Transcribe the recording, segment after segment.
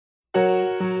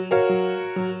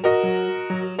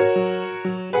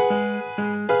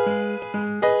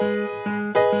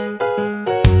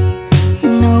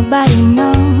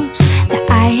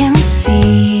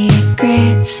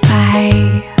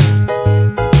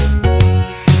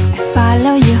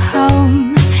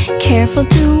careful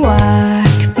to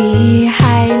walk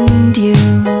behind you.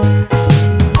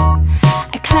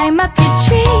 I climb up your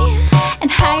tree and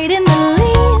hide in the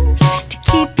leaves to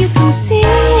keep you from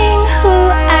seeing who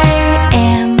I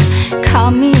am.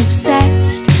 Call me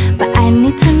obsessed, but I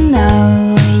need to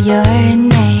know your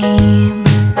name,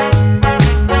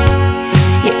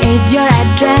 your age, your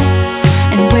address,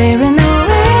 and where in the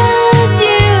world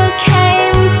you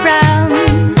came from.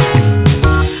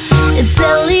 It's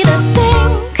silly to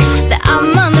think that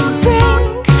I'm on the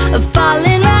brink of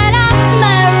falling right off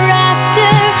my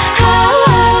rocker. Oh,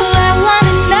 I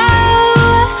wanna know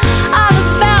all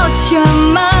about your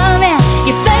mom and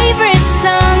your favorite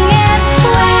song and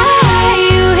why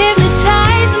you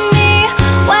hypnotize me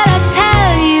when I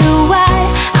tell you why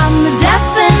I'm the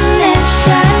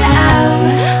definition of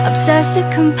obsessive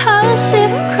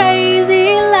compulsive crazy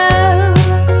love.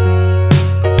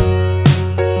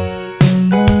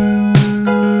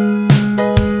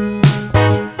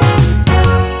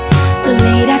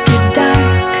 Late after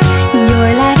dark, your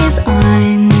light is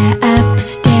on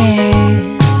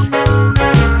upstairs,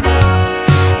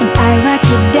 and I watch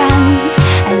you dance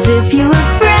as if you were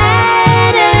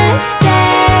Fred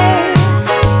Astaire.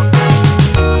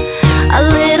 A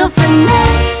little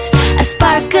finesse, a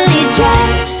sparkly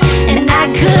dress, and I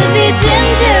could be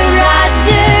Ginger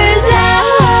Rogers.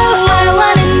 Oh, I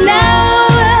wanna know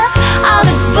all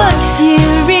the books you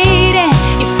read and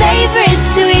your favorite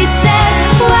sweets and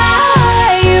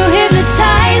why you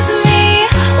hypnotize me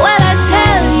when I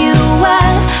tell you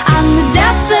what I'm the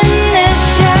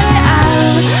definition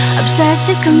of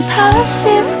obsessive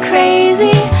compulsive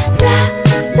crazy